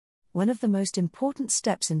One of the most important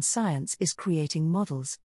steps in science is creating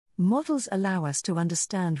models. Models allow us to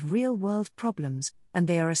understand real-world problems, and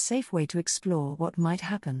they are a safe way to explore what might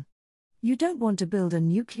happen. You don't want to build a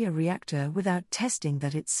nuclear reactor without testing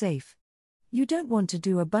that it's safe. You don't want to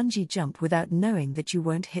do a bungee jump without knowing that you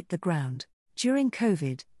won't hit the ground. During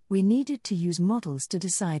COVID, we needed to use models to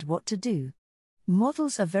decide what to do.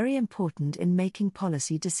 Models are very important in making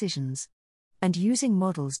policy decisions. And using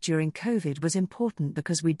models during COVID was important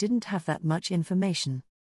because we didn't have that much information.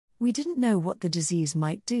 We didn't know what the disease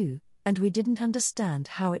might do, and we didn't understand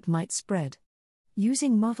how it might spread.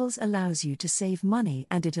 Using models allows you to save money,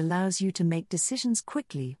 and it allows you to make decisions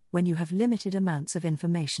quickly when you have limited amounts of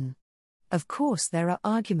information. Of course, there are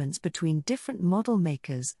arguments between different model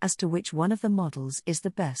makers as to which one of the models is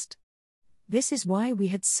the best. This is why we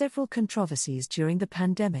had several controversies during the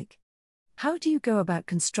pandemic. How do you go about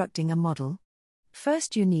constructing a model?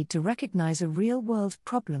 First, you need to recognize a real-world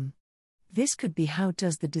problem. This could be how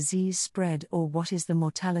does the disease spread or what is the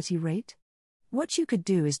mortality rate? What you could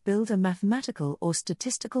do is build a mathematical or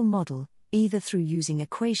statistical model, either through using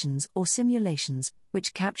equations or simulations,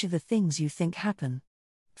 which capture the things you think happen.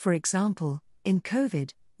 For example, in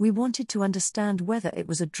COVID, we wanted to understand whether it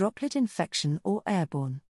was a droplet infection or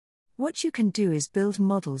airborne. What you can do is build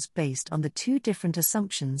models based on the two different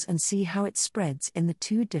assumptions and see how it spreads in the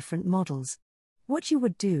two different models. What you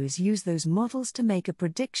would do is use those models to make a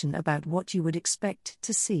prediction about what you would expect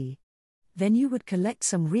to see. Then you would collect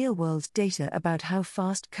some real-world data about how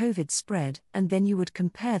fast COVID spread, and then you would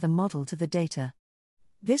compare the model to the data.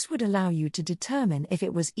 This would allow you to determine if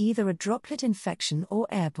it was either a droplet infection or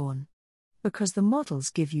airborne. Because the models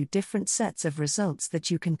give you different sets of results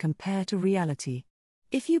that you can compare to reality.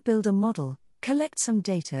 If you build a model, collect some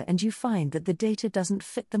data and you find that the data doesn't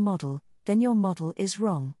fit the model, then your model is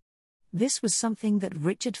wrong. This was something that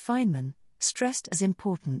Richard Feynman stressed as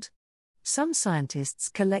important. Some scientists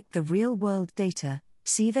collect the real-world data,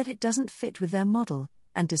 see that it doesn't fit with their model,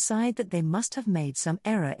 and decide that they must have made some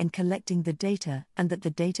error in collecting the data and that the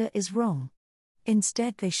data is wrong.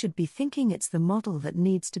 Instead, they should be thinking it's the model that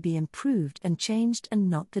needs to be improved and changed and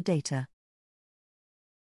not the data.